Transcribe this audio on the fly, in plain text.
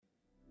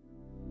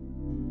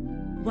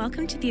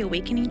Welcome to the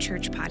Awakening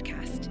Church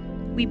podcast.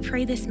 We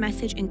pray this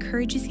message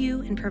encourages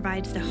you and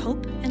provides the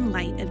hope and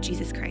light of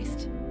Jesus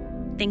Christ.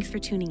 Thanks for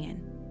tuning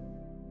in.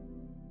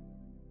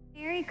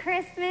 Merry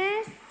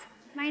Christmas.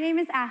 My name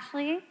is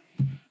Ashley,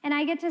 and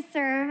I get to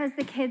serve as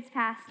the kids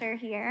pastor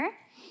here.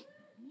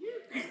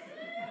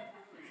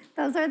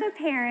 Those are the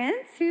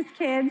parents whose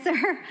kids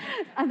are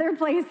other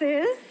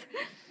places.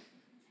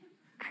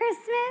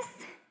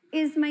 Christmas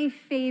is my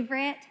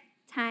favorite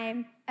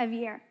time of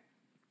year.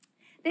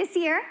 This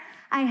year,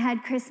 I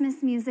had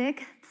Christmas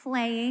music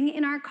playing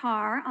in our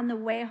car on the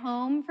way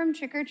home from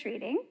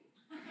trick-or-treating.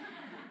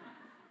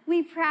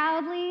 We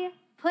proudly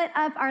put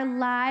up our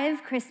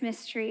live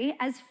Christmas tree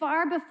as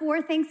far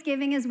before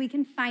Thanksgiving as we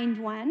can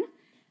find one.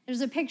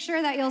 There's a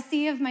picture that you'll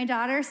see of my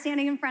daughter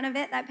standing in front of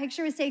it. That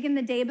picture was taken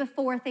the day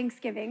before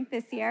Thanksgiving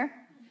this year.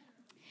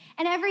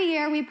 And every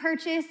year we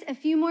purchase a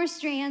few more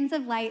strands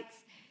of lights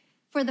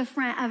for the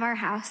front of our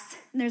house.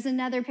 And there's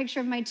another picture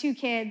of my two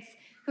kids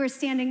who are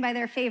standing by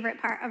their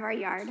favorite part of our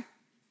yard.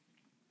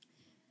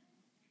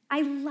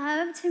 I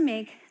love to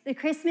make the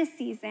Christmas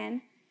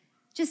season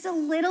just a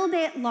little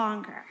bit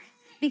longer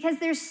because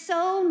there's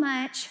so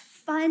much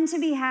fun to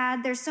be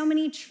had. There's so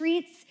many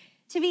treats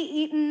to be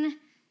eaten,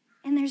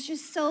 and there's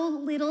just so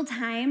little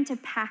time to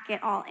pack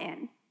it all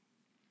in.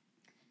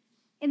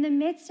 In the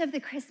midst of the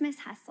Christmas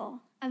hustle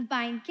of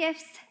buying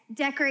gifts,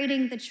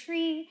 decorating the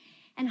tree,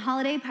 and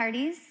holiday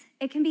parties,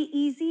 it can be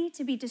easy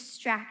to be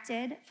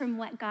distracted from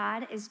what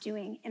God is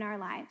doing in our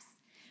lives.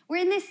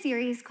 We're in this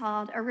series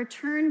called A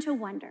Return to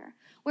Wonder,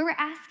 where we're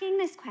asking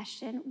this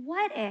question: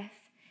 what if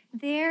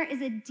there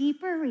is a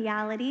deeper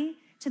reality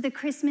to the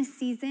Christmas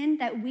season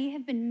that we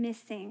have been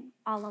missing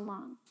all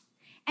along?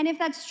 And if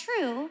that's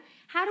true,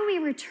 how do we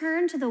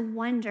return to the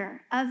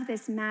wonder of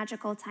this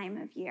magical time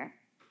of year?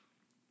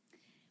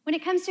 When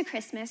it comes to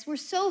Christmas, we're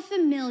so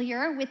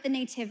familiar with the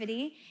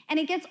Nativity, and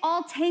it gets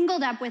all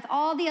tangled up with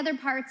all the other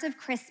parts of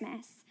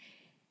Christmas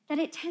that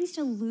it tends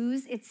to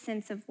lose its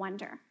sense of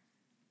wonder.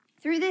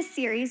 Through this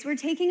series, we're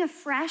taking a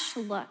fresh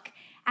look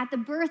at the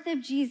birth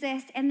of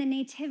Jesus and the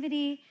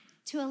Nativity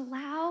to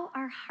allow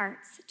our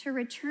hearts to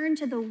return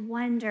to the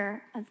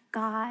wonder of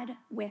God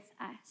with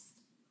us.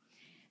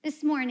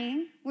 This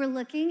morning, we're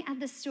looking at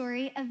the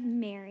story of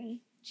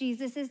Mary,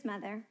 Jesus'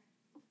 mother.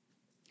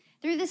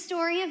 Through the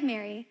story of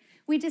Mary,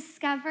 we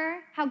discover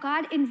how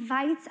God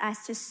invites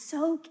us to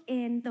soak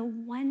in the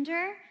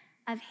wonder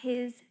of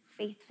his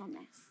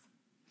faithfulness.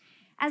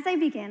 As I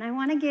begin, I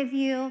want to give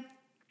you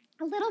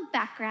a little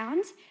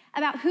background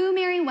about who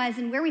Mary was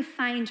and where we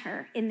find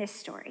her in this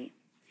story.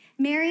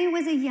 Mary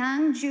was a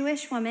young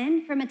Jewish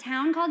woman from a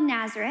town called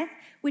Nazareth,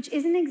 which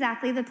isn't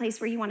exactly the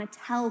place where you want to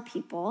tell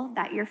people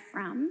that you're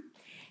from.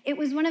 It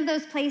was one of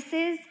those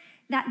places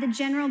that the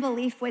general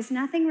belief was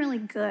nothing really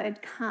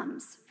good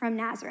comes from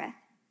Nazareth.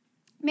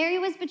 Mary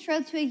was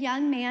betrothed to a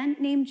young man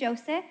named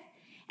Joseph,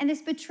 and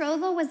this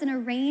betrothal was an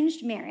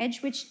arranged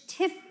marriage, which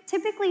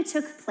typically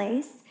took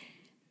place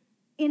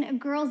in a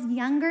girl's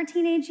younger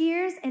teenage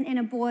years and in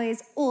a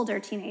boy's older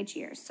teenage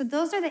years. So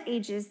those are the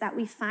ages that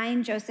we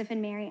find Joseph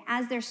and Mary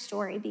as their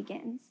story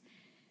begins.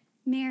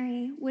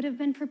 Mary would have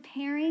been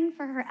preparing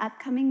for her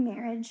upcoming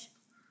marriage,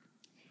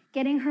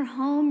 getting her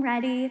home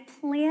ready,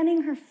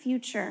 planning her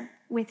future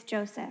with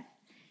Joseph.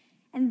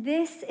 And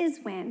this is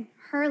when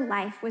her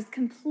life was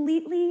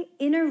completely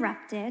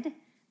interrupted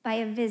by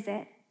a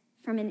visit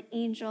from an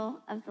angel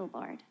of the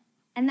Lord.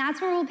 And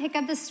that's where we'll pick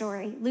up the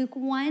story. Luke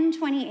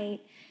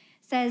 1:28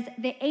 says,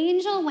 "The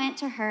angel went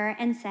to her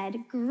and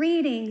said,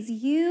 'Greetings,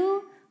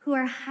 you who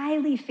are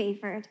highly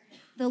favored.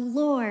 The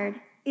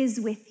Lord is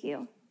with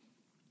you.'"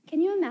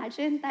 Can you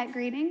imagine that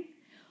greeting?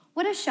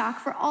 What a shock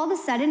for all of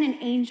a sudden an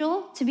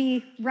angel to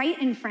be right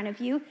in front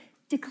of you,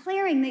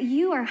 declaring that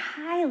you are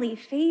highly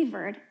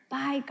favored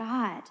by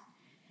God.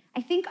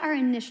 I think our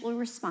initial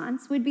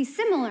response would be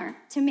similar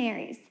to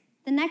Mary's.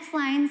 The next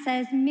line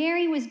says,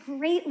 "Mary was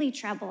greatly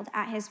troubled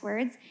at his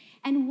words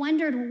and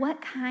wondered what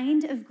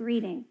kind of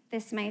greeting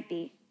this might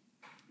be."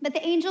 But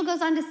the angel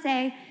goes on to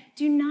say,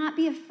 "Do not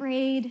be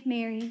afraid,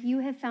 Mary. You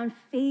have found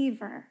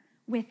favor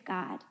with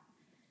God."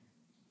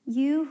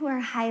 You who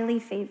are highly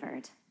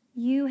favored,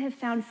 you have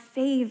found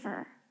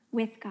favor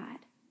with God.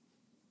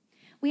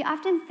 We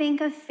often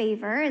think of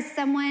favor as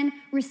someone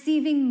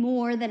receiving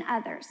more than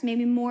others,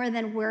 maybe more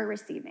than we're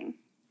receiving.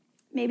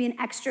 Maybe an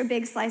extra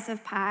big slice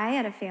of pie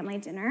at a family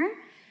dinner,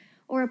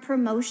 or a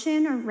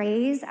promotion or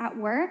raise at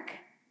work,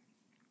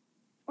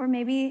 or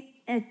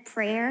maybe a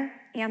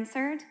prayer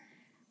answered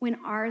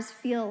when ours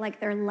feel like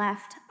they're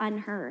left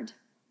unheard.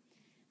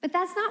 But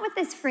that's not what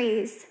this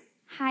phrase,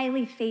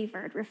 highly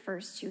favored,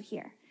 refers to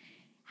here.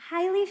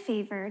 Highly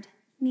favored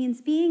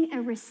means being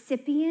a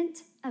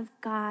recipient of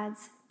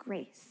God's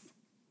grace.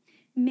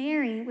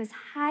 Mary was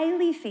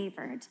highly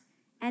favored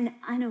and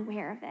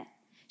unaware of it.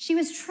 She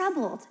was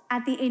troubled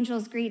at the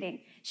angel's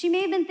greeting. She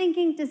may have been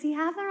thinking, does he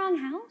have the wrong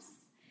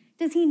house?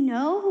 Does he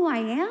know who I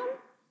am?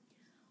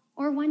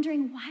 Or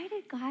wondering, why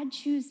did God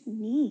choose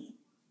me?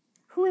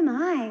 Who am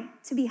I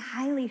to be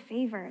highly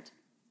favored?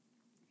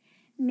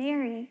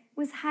 Mary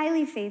was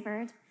highly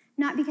favored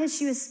not because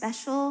she was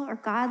special or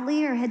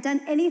godly or had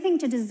done anything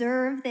to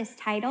deserve this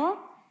title,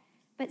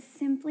 but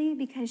simply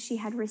because she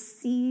had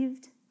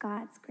received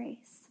God's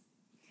grace.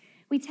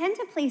 We tend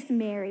to place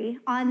Mary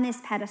on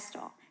this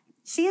pedestal.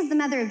 She is the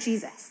mother of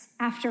Jesus,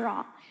 after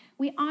all.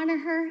 We honor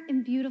her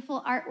in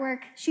beautiful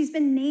artwork. She's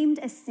been named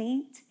a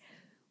saint.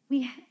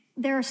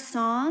 Their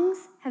songs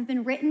have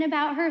been written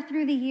about her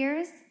through the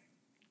years,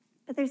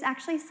 but there's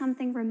actually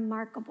something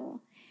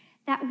remarkable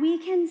that we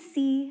can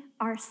see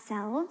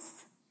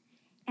ourselves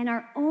and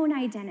our own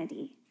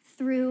identity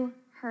through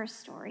her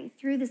story,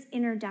 through this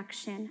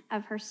introduction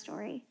of her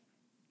story.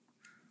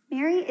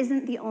 Mary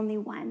isn't the only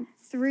one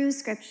through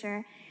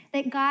Scripture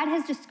that God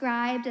has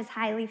described as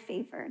highly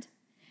favored.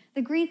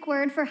 The Greek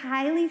word for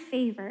highly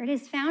favored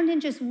is found in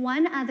just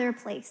one other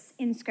place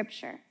in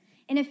Scripture.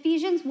 In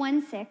Ephesians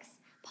 1:6,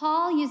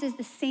 Paul uses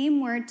the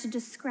same word to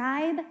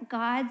describe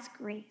God's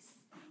grace.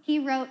 He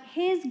wrote,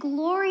 his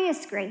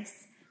glorious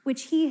grace,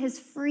 which he has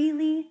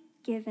freely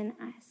given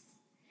us.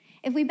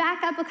 If we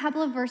back up a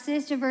couple of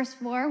verses to verse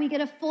 4, we get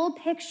a full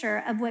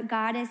picture of what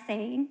God is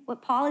saying,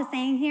 what Paul is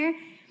saying here.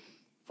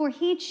 For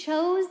he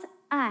chose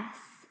us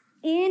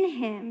in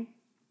him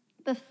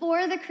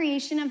before the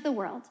creation of the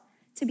world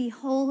to be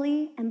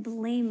holy and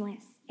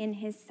blameless in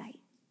his sight.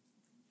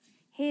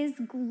 His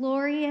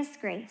glorious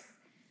grace,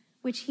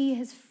 which he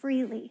has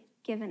freely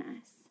given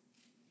us.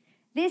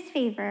 This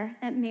favor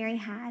that Mary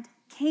had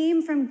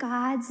came from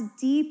God's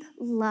deep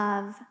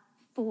love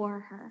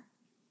for her.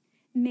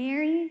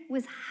 Mary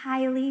was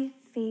highly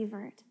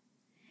favored.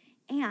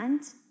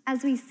 And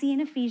as we see in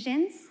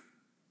Ephesians,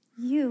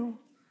 you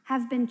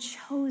have been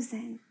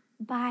chosen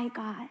by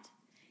God.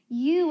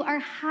 You are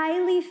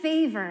highly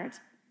favored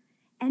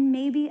and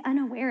maybe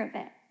unaware of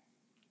it.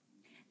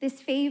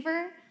 This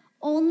favor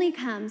only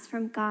comes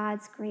from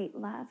God's great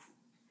love.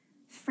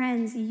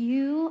 Friends,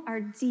 you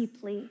are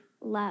deeply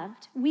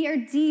loved. We are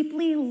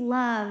deeply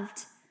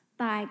loved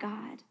by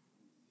God.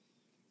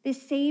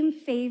 This same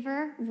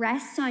favor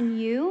rests on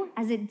you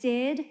as it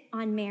did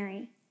on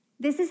Mary.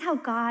 This is how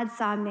God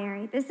saw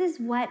Mary. This is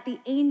what the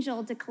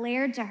angel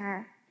declared to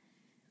her.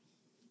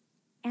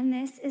 And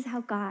this is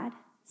how God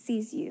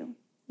sees you.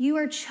 You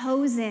are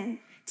chosen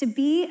to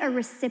be a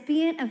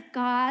recipient of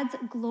God's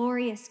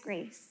glorious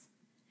grace.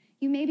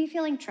 You may be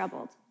feeling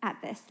troubled at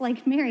this,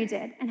 like Mary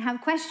did, and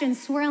have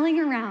questions swirling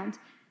around,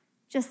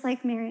 just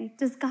like Mary.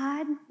 Does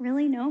God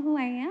really know who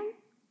I am?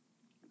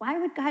 Why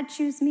would God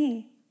choose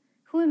me?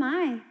 Who am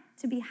I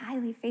to be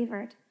highly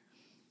favored?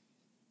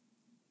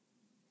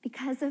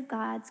 Because of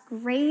God's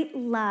great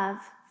love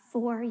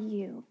for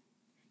you,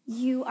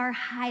 you are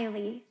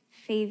highly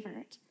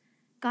favored.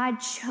 God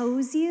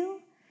chose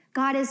you,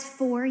 God is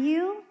for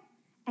you,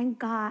 and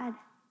God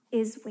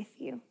is with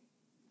you.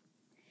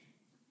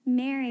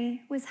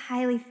 Mary was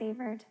highly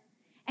favored,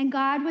 and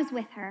God was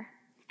with her.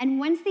 And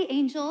once the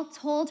angel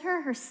told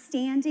her her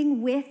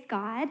standing with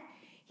God,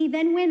 he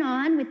then went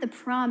on with the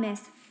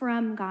promise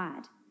from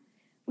God.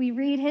 We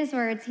read his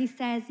words. He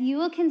says, "You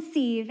will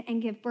conceive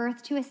and give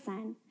birth to a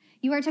son.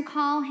 You are to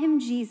call him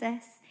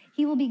Jesus.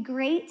 He will be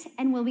great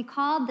and will be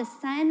called the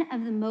Son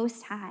of the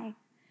Most High.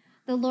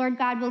 The Lord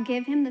God will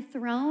give him the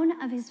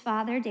throne of his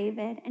father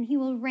David, and he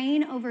will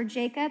reign over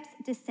Jacob's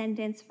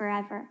descendants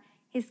forever.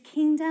 His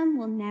kingdom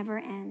will never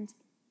end.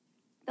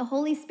 The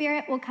Holy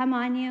Spirit will come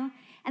on you,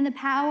 and the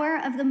power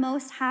of the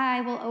Most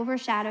High will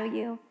overshadow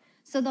you.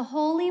 So the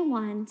Holy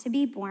One to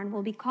be born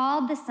will be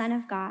called the Son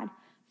of God,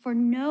 for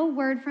no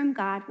word from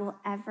God will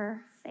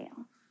ever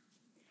fail."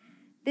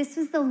 This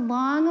was the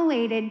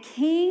long-awaited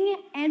King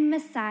and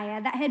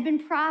Messiah that had been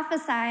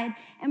prophesied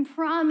and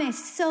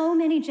promised so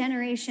many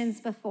generations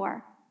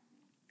before.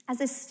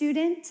 As a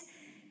student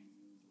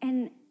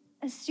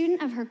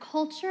of her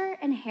culture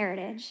and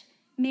heritage,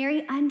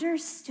 Mary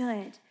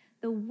understood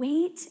the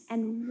weight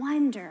and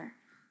wonder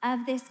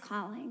of this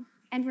calling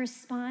and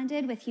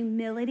responded with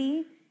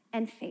humility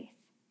and faith.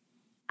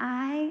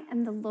 "I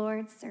am the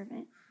Lord's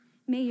servant.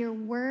 May your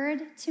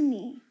word to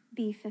me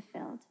be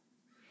fulfilled."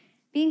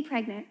 Being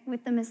pregnant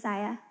with the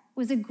Messiah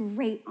was a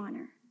great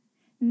honor.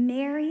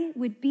 Mary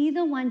would be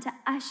the one to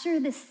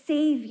usher the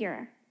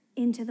Savior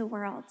into the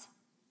world.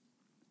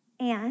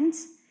 And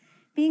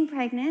being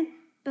pregnant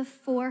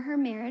before her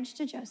marriage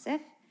to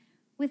Joseph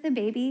with a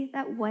baby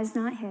that was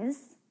not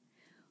his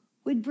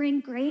would bring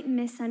great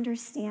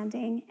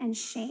misunderstanding and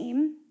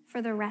shame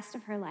for the rest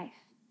of her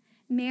life.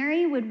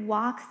 Mary would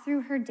walk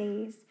through her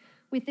days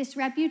with this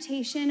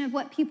reputation of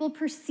what people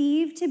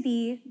perceived to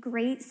be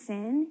great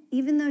sin,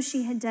 even though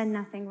she had done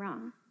nothing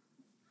wrong.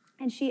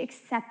 And she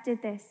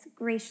accepted this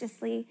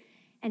graciously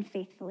and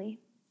faithfully.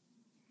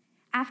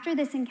 After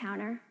this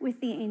encounter with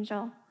the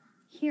angel,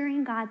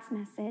 hearing God's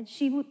message,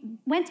 she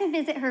went to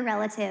visit her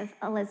relative,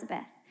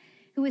 Elizabeth,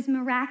 who was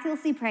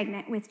miraculously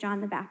pregnant with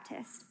John the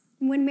Baptist.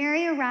 When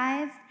Mary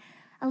arrived,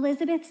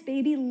 Elizabeth's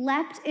baby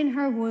leapt in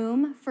her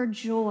womb for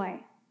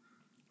joy.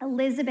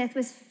 Elizabeth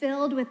was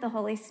filled with the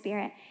Holy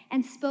Spirit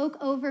and spoke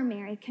over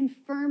Mary,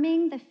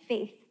 confirming the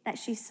faith that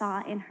she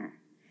saw in her.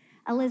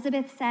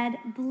 Elizabeth said,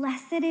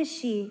 "Blessed is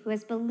she who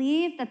has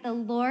believed that the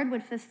Lord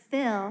would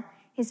fulfill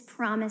his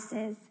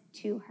promises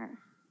to her.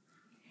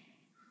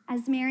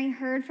 As Mary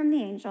heard from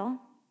the angel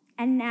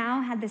and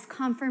now had this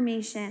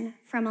confirmation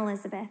from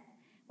Elizabeth,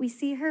 we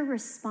see her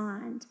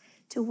respond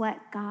to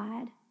what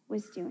God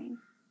was doing.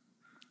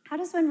 How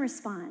does one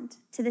respond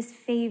to this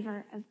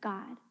favor of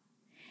God?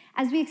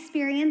 As we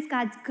experience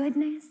God's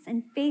goodness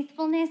and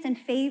faithfulness and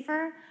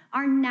favor,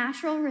 our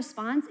natural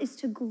response is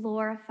to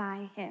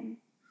glorify him.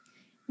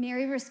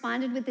 Mary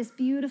responded with this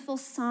beautiful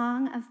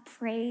song of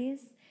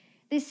praise.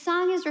 This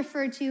song is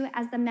referred to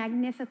as the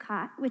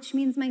Magnificat, which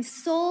means my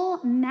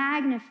soul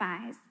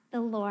magnifies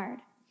the Lord.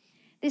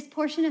 This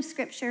portion of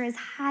scripture is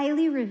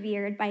highly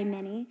revered by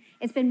many.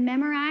 It's been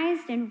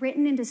memorized and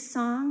written into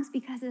songs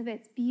because of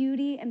its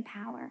beauty and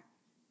power.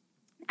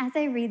 As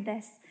I read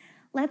this,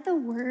 let the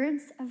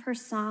words of her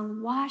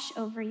song wash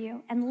over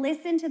you and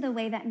listen to the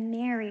way that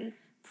Mary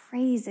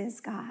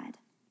praises God.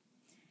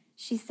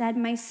 She said,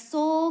 "My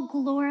soul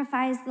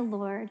glorifies the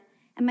Lord,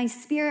 and my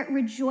spirit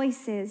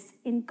rejoices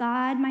in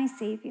God my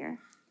Savior,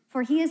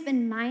 for he has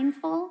been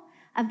mindful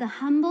of the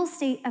humble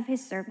state of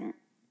his servant.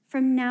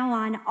 From now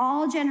on,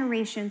 all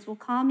generations will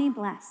call me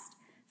blessed,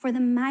 for the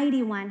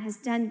Mighty One has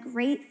done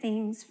great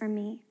things for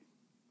me.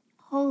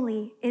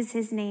 Holy is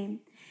his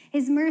name.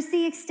 His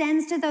mercy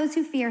extends to those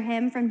who fear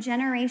him from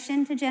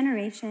generation to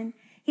generation.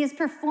 He has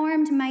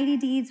performed mighty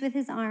deeds with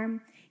his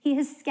arm. He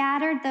has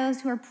scattered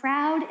those who are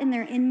proud in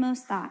their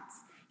inmost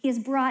thoughts. He has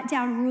brought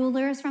down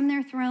rulers from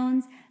their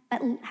thrones,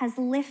 but has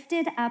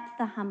lifted up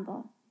the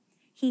humble.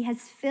 He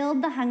has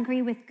filled the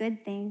hungry with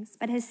good things,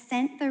 but has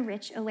sent the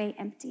rich away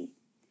empty.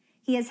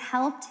 He has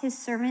helped his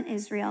servant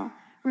Israel,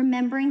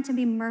 remembering to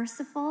be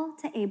merciful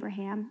to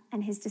Abraham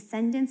and his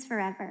descendants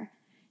forever,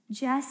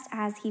 just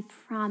as he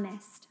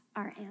promised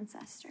our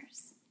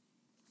ancestors."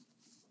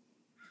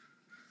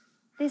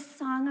 This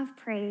song of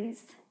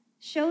praise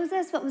shows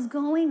us what was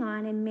going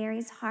on in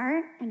Mary's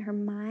heart and her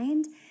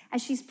mind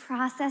as she's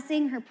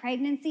processing her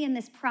pregnancy and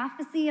this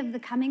prophecy of the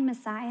coming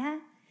Messiah.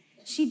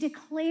 She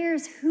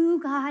declares who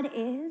God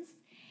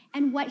is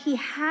and what he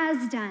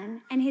has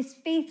done and his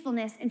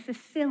faithfulness in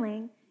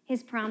fulfilling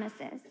his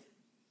promises.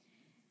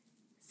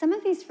 Some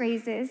of these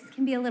phrases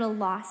can be a little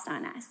lost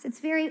on us.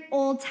 It's very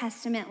Old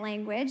Testament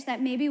language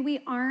that maybe we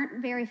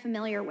aren't very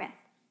familiar with.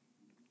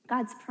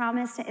 God's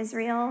promise to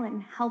Israel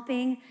and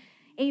helping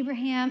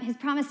Abraham, his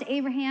promise to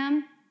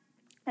Abraham,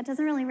 that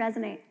doesn't really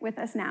resonate with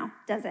us now,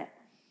 does it?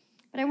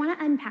 But I want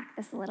to unpack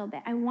this a little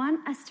bit. I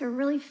want us to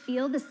really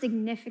feel the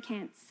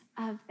significance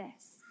of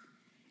this.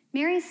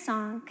 Mary's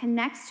song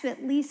connects to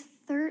at least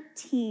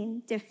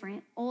 13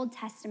 different Old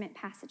Testament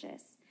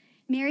passages.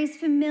 Mary's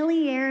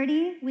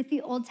familiarity with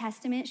the Old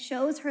Testament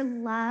shows her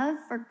love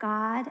for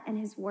God and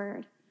his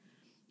word.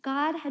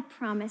 God had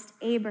promised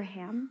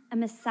Abraham a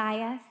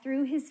Messiah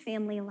through his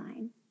family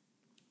line.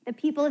 The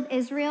people of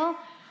Israel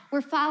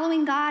were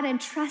following God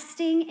and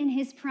trusting in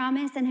his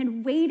promise and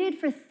had waited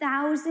for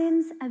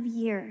thousands of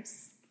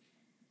years.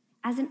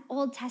 As an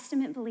Old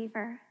Testament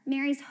believer,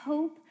 Mary's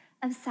hope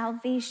of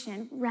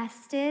salvation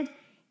rested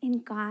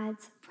in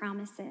God's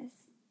promises.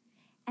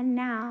 And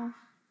now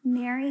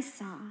Mary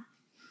saw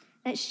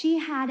that she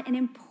had an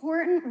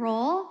important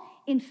role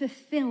in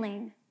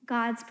fulfilling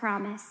God's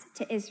promise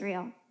to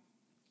Israel.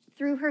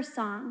 Through her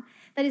song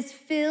that is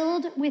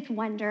filled with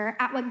wonder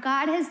at what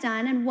God has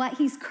done and what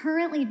he's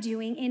currently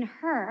doing in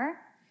her,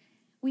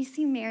 we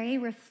see Mary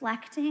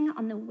reflecting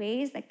on the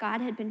ways that God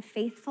had been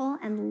faithful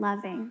and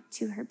loving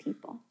to her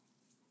people.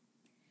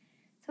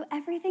 So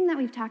everything that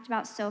we've talked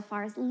about so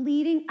far is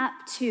leading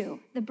up to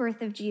the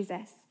birth of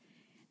Jesus.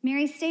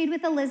 Mary stayed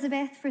with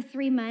Elizabeth for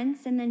 3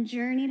 months and then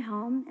journeyed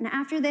home. And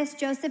after this,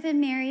 Joseph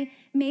and Mary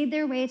made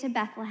their way to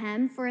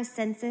Bethlehem for a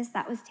census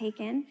that was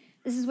taken.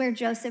 This is where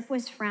Joseph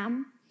was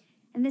from.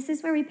 And this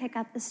is where we pick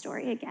up the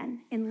story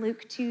again in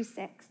Luke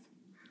 2:6.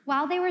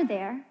 While they were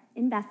there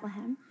in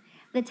Bethlehem,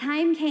 the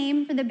time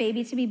came for the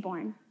baby to be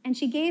born, and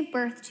she gave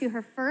birth to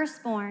her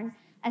firstborn,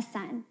 a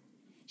son.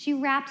 She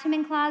wrapped him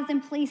in cloths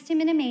and placed him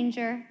in a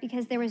manger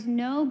because there was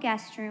no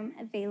guest room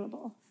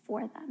available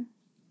for them.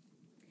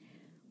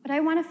 What I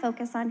want to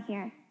focus on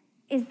here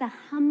is the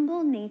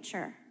humble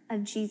nature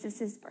of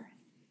Jesus'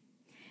 birth.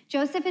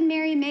 Joseph and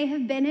Mary may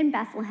have been in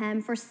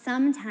Bethlehem for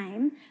some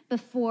time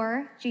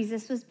before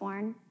Jesus was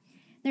born.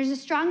 There's a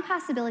strong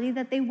possibility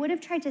that they would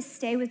have tried to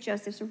stay with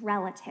Joseph's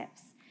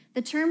relatives.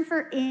 The term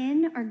for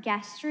inn or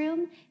guest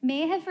room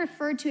may have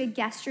referred to a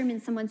guest room in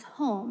someone's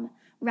home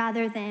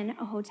rather than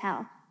a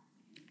hotel.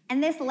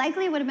 And this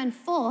likely would have been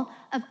full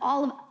of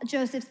all of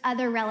Joseph's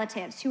other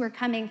relatives who were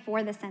coming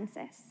for the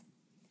census.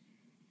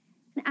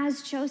 And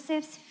as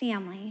Joseph's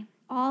family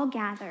all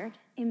gathered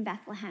in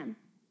Bethlehem,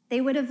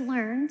 they would have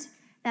learned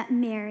that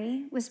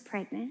Mary was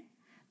pregnant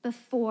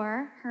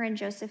before her and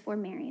Joseph were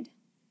married.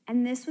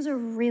 And this was a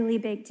really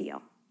big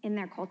deal in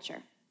their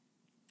culture.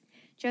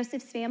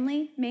 Joseph's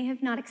family may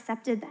have not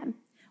accepted them,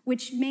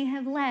 which may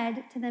have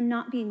led to them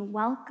not being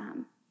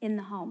welcome in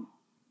the home.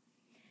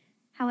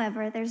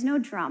 However, there's no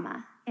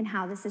drama in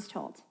how this is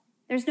told.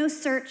 There's no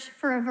search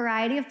for a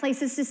variety of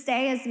places to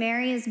stay as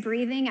Mary is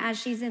breathing as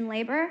she's in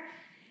labor.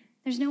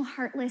 There's no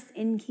heartless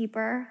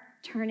innkeeper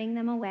turning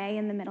them away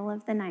in the middle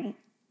of the night.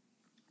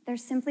 There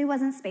simply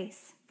wasn't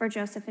space for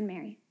Joseph and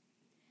Mary.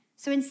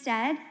 So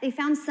instead, they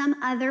found some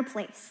other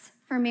place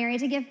for Mary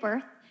to give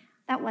birth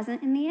that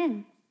wasn't in the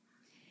inn.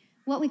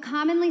 What we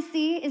commonly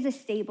see is a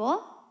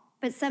stable,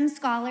 but some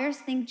scholars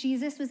think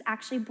Jesus was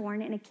actually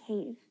born in a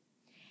cave.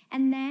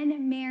 And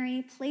then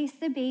Mary placed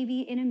the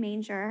baby in a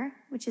manger,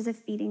 which is a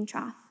feeding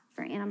trough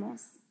for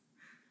animals.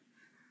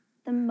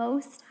 The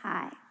Most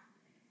High,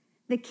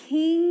 the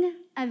King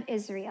of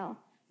Israel,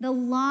 the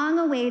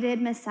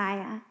long-awaited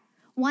Messiah,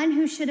 one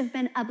who should have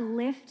been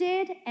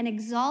uplifted and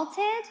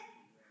exalted,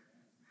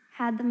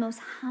 had the most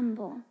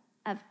humble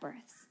of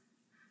births.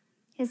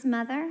 His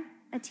mother,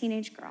 a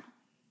teenage girl.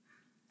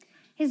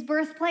 His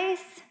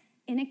birthplace,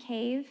 in a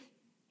cave.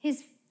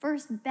 His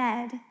first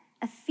bed,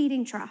 a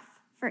feeding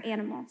trough for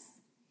animals.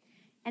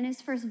 And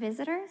his first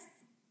visitors,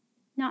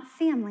 not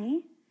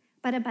family,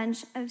 but a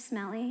bunch of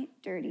smelly,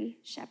 dirty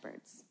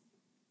shepherds.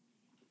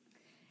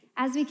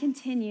 As we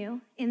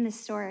continue in the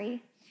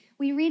story,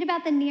 we read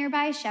about the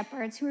nearby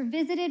shepherds who were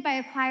visited by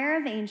a choir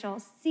of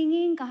angels,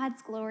 singing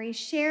God's glory,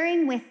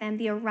 sharing with them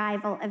the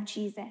arrival of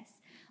Jesus.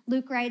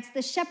 Luke writes,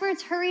 "The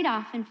shepherds hurried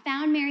off and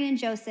found Mary and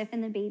Joseph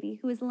and the baby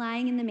who was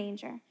lying in the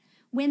manger.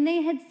 When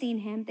they had seen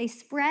him, they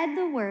spread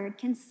the word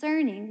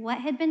concerning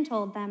what had been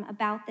told them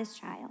about this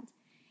child.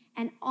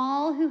 And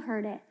all who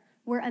heard it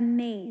were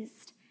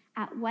amazed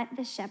at what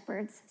the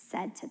shepherds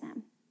said to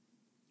them."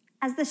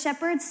 As the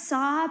shepherds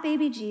saw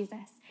baby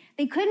Jesus,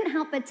 they couldn't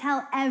help but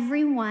tell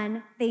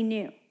everyone they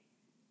knew.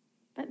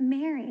 But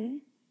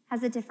Mary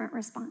has a different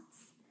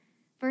response.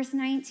 Verse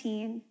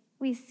 19,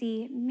 we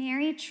see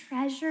Mary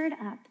treasured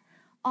up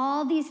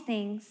all these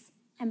things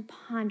and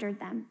pondered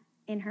them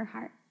in her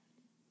heart.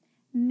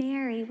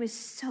 Mary was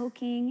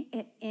soaking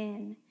it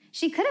in.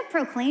 She could have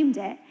proclaimed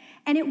it,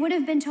 and it would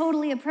have been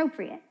totally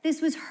appropriate.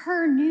 This was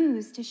her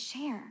news to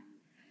share.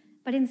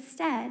 But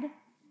instead,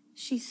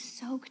 she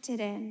soaked it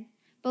in,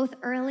 both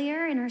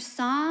earlier in her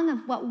song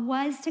of what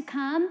was to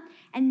come,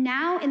 and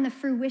now in the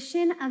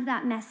fruition of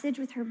that message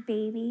with her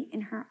baby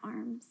in her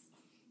arms.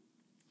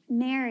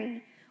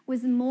 Mary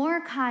was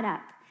more caught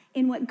up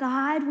in what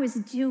God was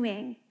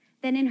doing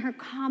than in her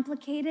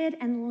complicated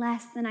and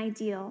less than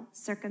ideal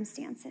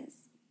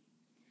circumstances.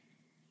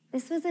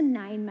 This was a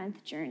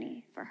 9-month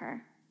journey for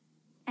her,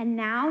 and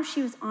now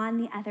she was on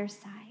the other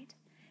side.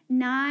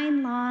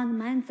 9 long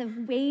months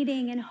of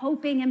waiting and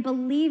hoping and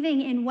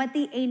believing in what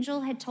the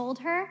angel had told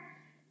her.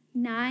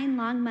 9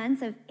 long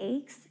months of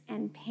aches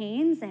and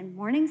pains and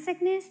morning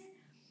sickness.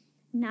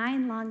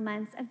 9 long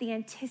months of the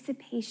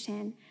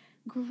anticipation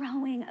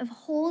growing of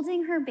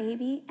holding her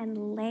baby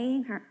and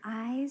laying her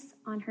eyes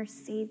on her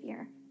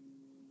Savior.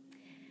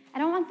 I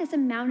don't want this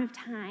amount of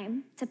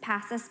time to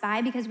pass us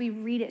by because we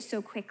read it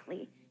so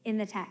quickly in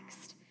the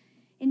text.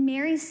 In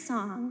Mary's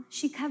song,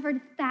 she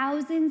covered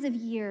thousands of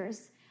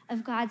years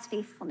of God's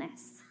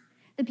faithfulness.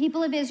 The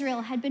people of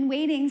Israel had been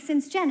waiting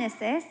since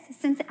Genesis,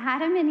 since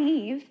Adam and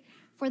Eve,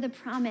 for the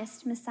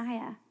promised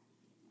Messiah.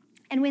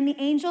 And when the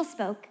angel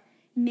spoke,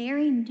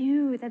 Mary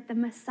knew that the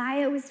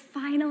Messiah was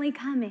finally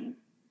coming,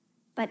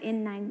 but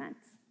in 9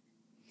 months.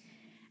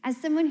 As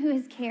someone who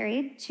has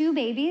carried 2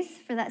 babies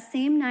for that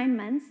same 9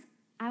 months,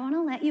 I want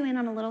to let you in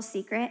on a little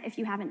secret if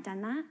you haven't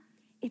done that.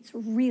 It's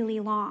really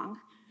long.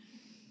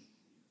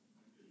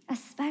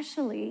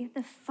 Especially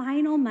the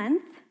final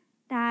month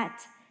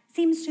that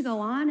seems to go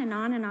on and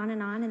on and on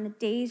and on, and the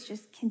days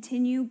just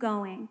continue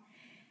going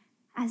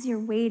as you're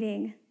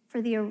waiting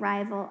for the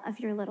arrival of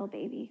your little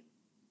baby.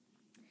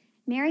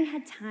 Mary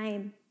had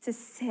time to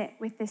sit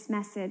with this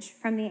message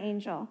from the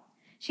angel.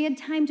 She had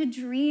time to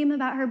dream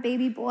about her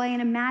baby boy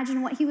and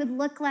imagine what he would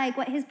look like,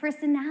 what his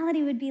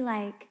personality would be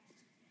like.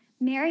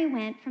 Mary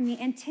went from the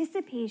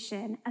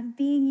anticipation of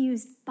being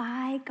used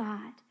by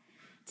God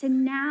to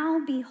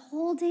now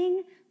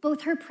beholding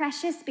both her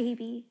precious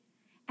baby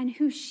and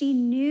who she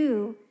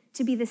knew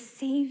to be the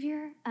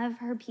Savior of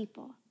her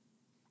people.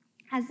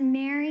 As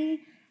Mary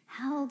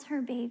held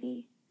her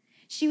baby,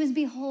 she was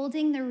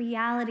beholding the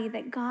reality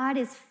that God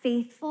is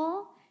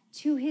faithful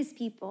to his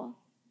people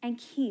and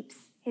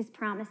keeps his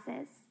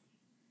promises.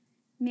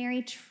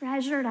 Mary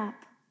treasured up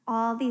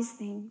all these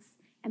things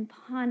and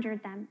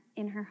pondered them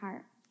in her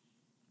heart.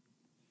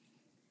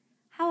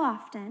 How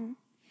often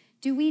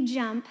do we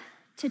jump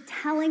to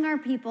telling our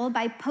people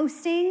by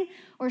posting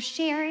or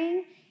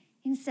sharing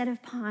instead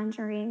of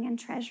pondering and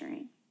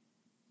treasuring?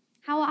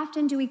 How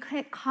often do we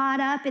get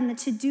caught up in the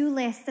to-do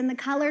lists and the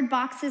colored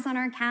boxes on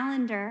our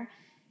calendar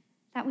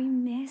that we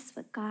miss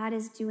what God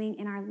is doing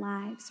in our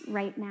lives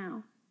right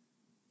now?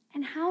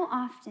 And how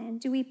often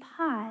do we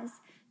pause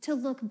to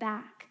look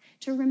back,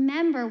 to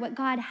remember what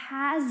God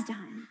has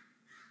done?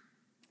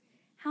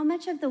 How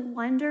much of the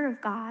wonder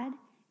of God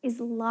is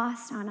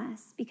lost on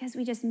us because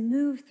we just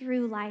move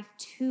through life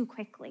too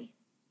quickly?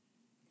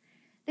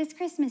 This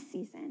Christmas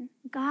season,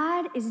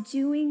 God is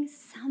doing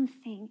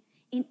something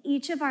in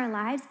each of our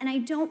lives, and I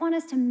don't want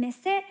us to miss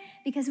it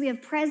because we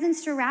have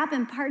presents to wrap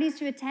and parties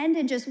to attend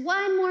and just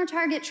one more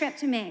Target trip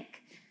to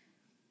make.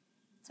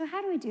 So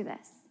how do we do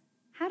this?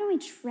 How do we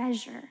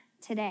treasure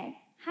today?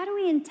 How do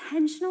we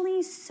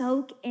intentionally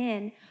soak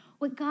in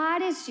what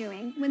God is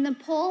doing when the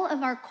pull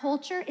of our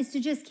culture is to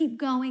just keep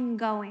going and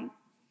going?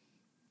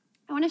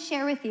 I want to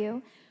share with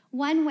you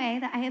one way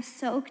that I have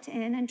soaked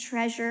in and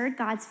treasured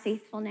God's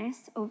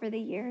faithfulness over the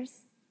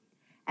years.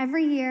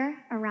 Every year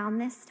around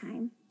this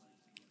time,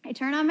 I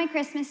turn on my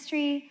Christmas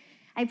tree,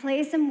 I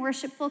play some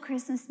worshipful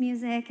Christmas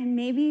music, and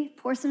maybe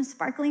pour some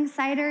sparkling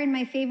cider in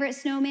my favorite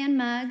snowman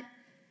mug.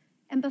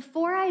 And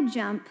before I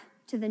jump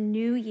to the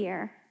new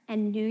year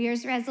and New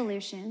Year's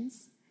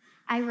resolutions,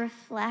 I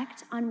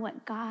reflect on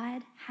what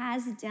God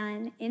has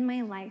done in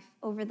my life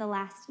over the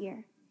last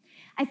year.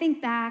 I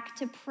think back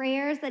to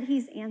prayers that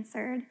He's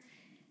answered.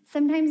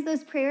 Sometimes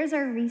those prayers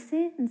are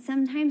recent, and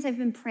sometimes I've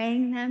been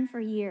praying them for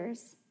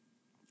years.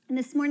 And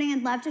this morning,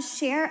 I'd love to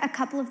share a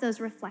couple of those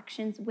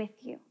reflections with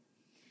you.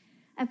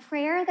 A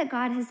prayer that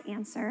God has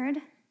answered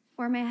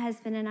for my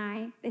husband and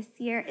I this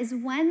year is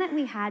one that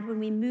we had when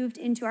we moved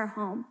into our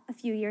home a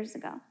few years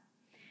ago.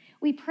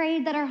 We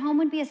prayed that our home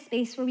would be a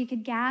space where we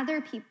could gather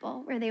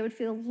people, where they would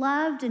feel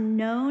loved and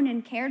known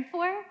and cared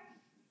for.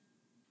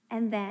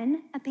 And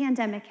then a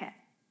pandemic hit.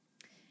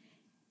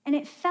 And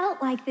it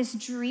felt like this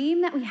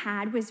dream that we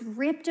had was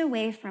ripped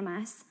away from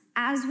us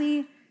as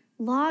we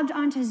logged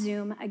onto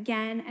Zoom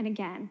again and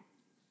again.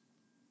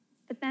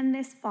 But then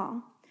this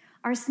fall,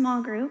 our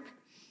small group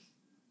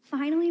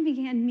finally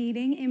began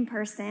meeting in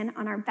person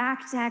on our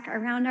back deck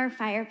around our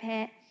fire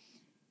pit.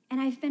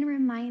 And I've been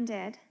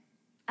reminded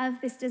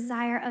of this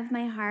desire of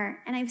my heart.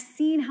 And I've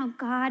seen how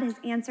God has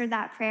answered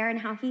that prayer and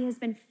how He has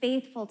been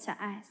faithful to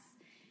us.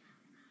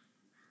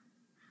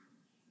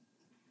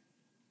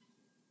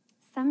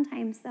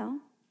 Sometimes, though,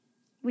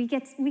 we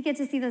get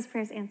to see those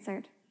prayers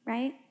answered,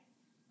 right?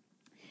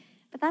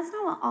 But that's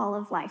not what all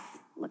of life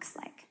looks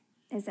like,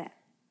 is it?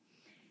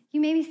 You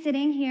may be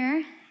sitting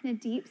here in a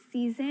deep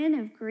season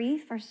of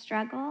grief or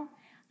struggle,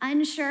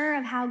 unsure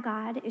of how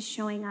God is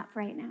showing up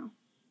right now.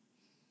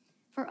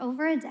 For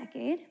over a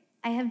decade,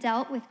 I have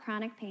dealt with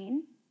chronic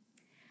pain.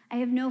 I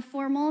have no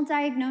formal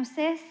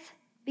diagnosis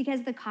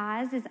because the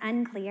cause is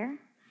unclear.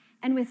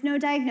 And with no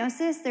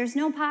diagnosis, there's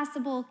no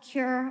possible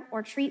cure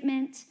or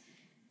treatment.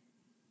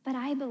 But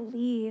I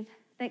believe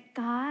that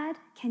God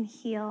can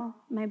heal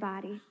my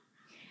body.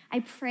 I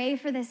pray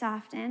for this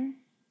often,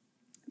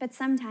 but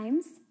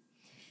sometimes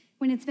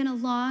when it's been a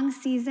long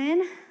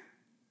season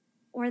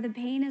or the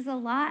pain is a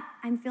lot,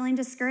 I'm feeling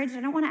discouraged.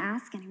 I don't want to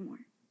ask anymore.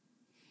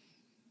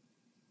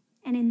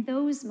 And in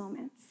those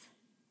moments,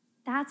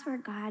 that's where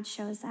God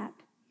shows up.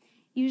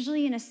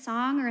 Usually in a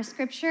song or a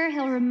scripture,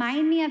 He'll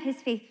remind me of His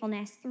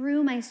faithfulness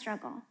through my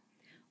struggle.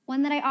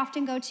 One that I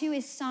often go to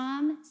is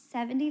Psalm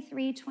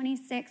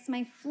 73:26.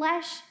 My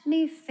flesh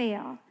may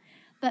fail,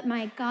 but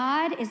my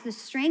God is the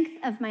strength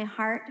of my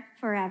heart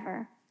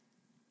forever.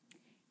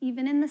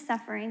 Even in the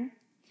suffering,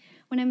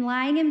 when I'm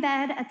lying in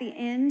bed at the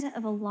end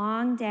of a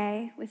long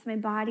day with my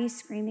body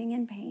screaming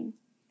in pain,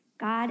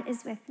 God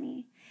is with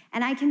me,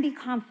 and I can be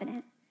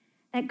confident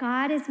that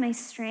God is my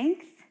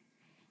strength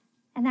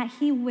and that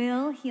He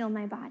will heal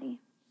my body,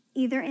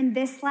 either in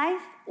this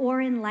life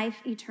or in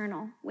life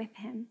eternal with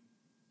Him.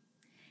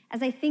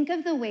 As I think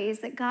of the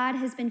ways that God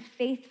has been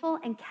faithful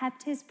and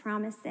kept His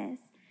promises,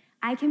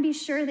 I can be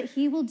sure that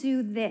He will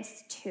do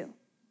this too.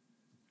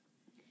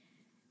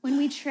 When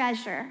we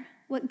treasure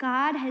what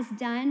God has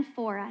done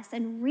for us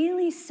and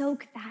really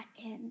soak that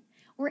in,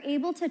 we're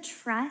able to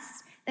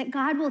trust that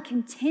God will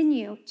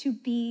continue to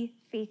be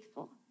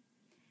faithful.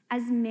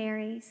 As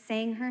Mary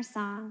sang her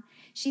song,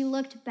 she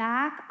looked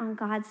back on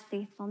God's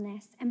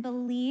faithfulness and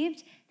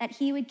believed that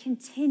He would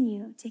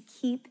continue to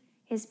keep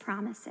His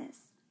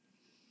promises.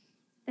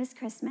 This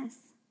Christmas,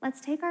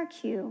 let's take our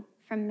cue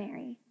from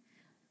Mary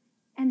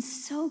and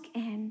soak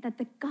in that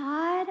the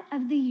God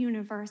of the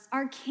universe,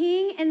 our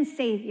King and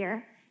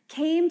Savior,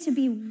 came to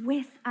be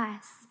with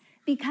us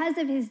because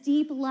of His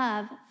deep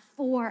love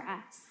for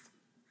us.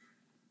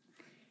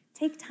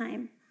 Take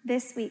time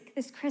this week,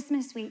 this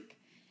Christmas week,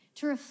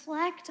 to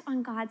reflect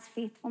on God's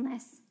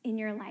faithfulness in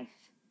your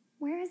life.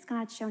 Where has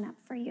God shown up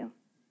for you?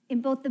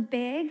 In both the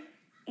big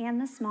and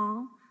the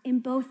small, in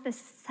both the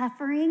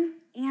suffering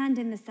and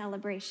in the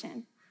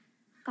celebration.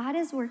 God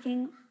is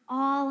working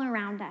all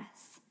around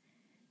us,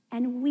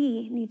 and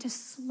we need to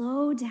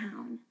slow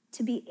down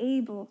to be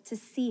able to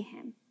see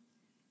Him.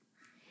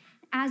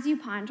 As you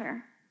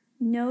ponder,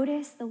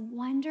 notice the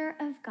wonder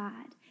of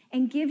God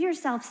and give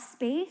yourself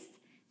space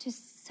to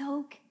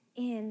soak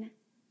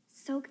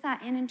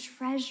that in and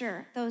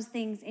treasure those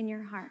things in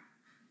your heart.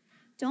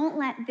 Don't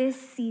let this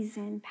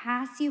season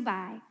pass you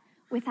by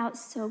without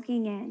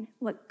soaking in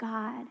what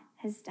God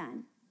has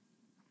done.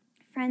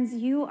 Friends,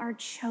 you are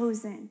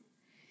chosen.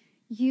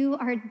 You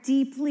are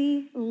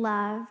deeply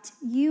loved.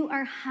 You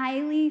are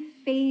highly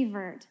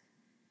favored.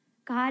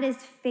 God is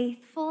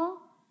faithful.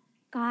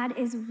 God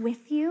is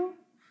with you,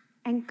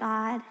 and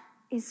God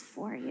is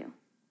for you.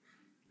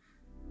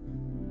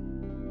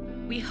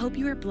 We hope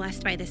you are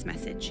blessed by this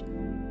message.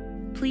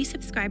 Please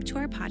subscribe to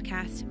our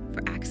podcast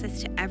for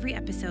access to every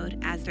episode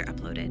as they're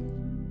uploaded.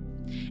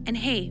 And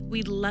hey,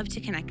 we'd love to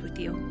connect with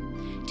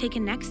you. Take a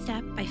next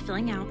step by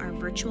filling out our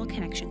virtual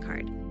connection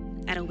card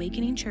at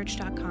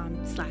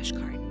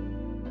awakeningchurch.com/card.